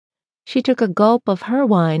She took a gulp of her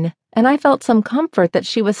wine, and I felt some comfort that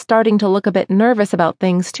she was starting to look a bit nervous about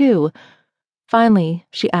things, too. Finally,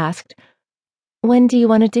 she asked, "When do you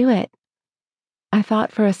want to do it?" I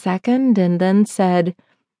thought for a second and then said,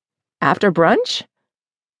 "After brunch?"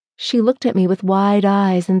 She looked at me with wide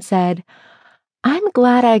eyes and said, "I'm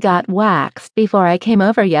glad I got waxed before I came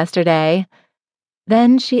over yesterday."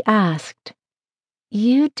 Then she asked,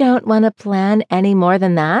 "You don't want to plan any more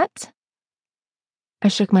than that?" I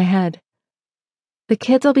shook my head. "The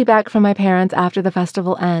kids will be back from my parents after the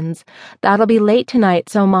festival ends. That'll be late tonight,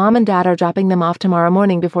 so Mom and Dad are dropping them off tomorrow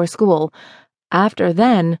morning before school. After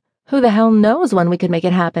then, who the hell knows when we could make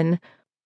it happen?